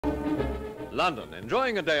London,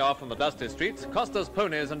 enjoying a day off from the dusty streets, costas,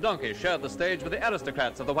 ponies and donkeys shared the stage with the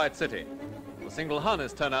aristocrats of the White City. The single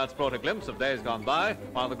harness turnouts brought a glimpse of days gone by,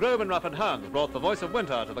 while the Grove and Rufford Hounds brought the voice of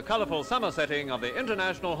winter to the colourful summer setting of the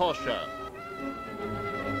International Horse Show.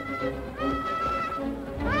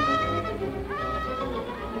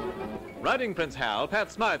 Riding Prince Hal,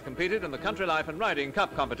 Pat Smythe competed in the Country Life and Riding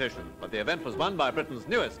Cup competition, but the event was won by Britain's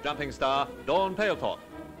newest jumping star, Dawn Palethorpe.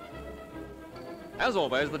 As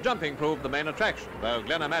always, the jumping proved the main attraction, though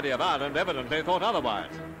Glenamaddy of Ireland evidently thought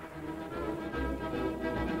otherwise.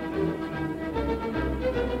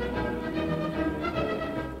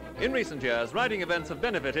 In recent years, riding events have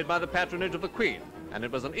benefited by the patronage of the Queen, and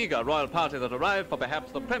it was an eager royal party that arrived for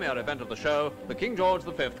perhaps the premier event of the show, the King George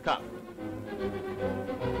V Cup.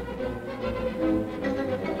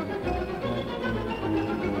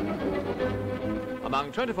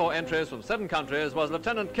 Among 24 entries from 7 countries was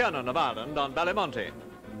Lieutenant KIERNAN of Ireland on Ballymonty.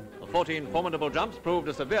 The 14 formidable jumps proved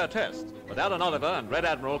a severe test, but Alan Oliver and Red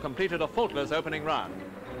Admiral completed a faultless opening round.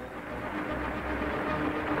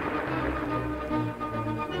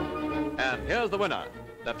 And here's the winner.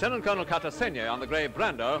 Lieutenant Colonel Cartasegne on the grey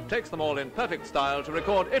Brando takes them all in perfect style to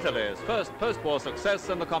record Italy's first post-war success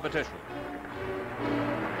in the competition.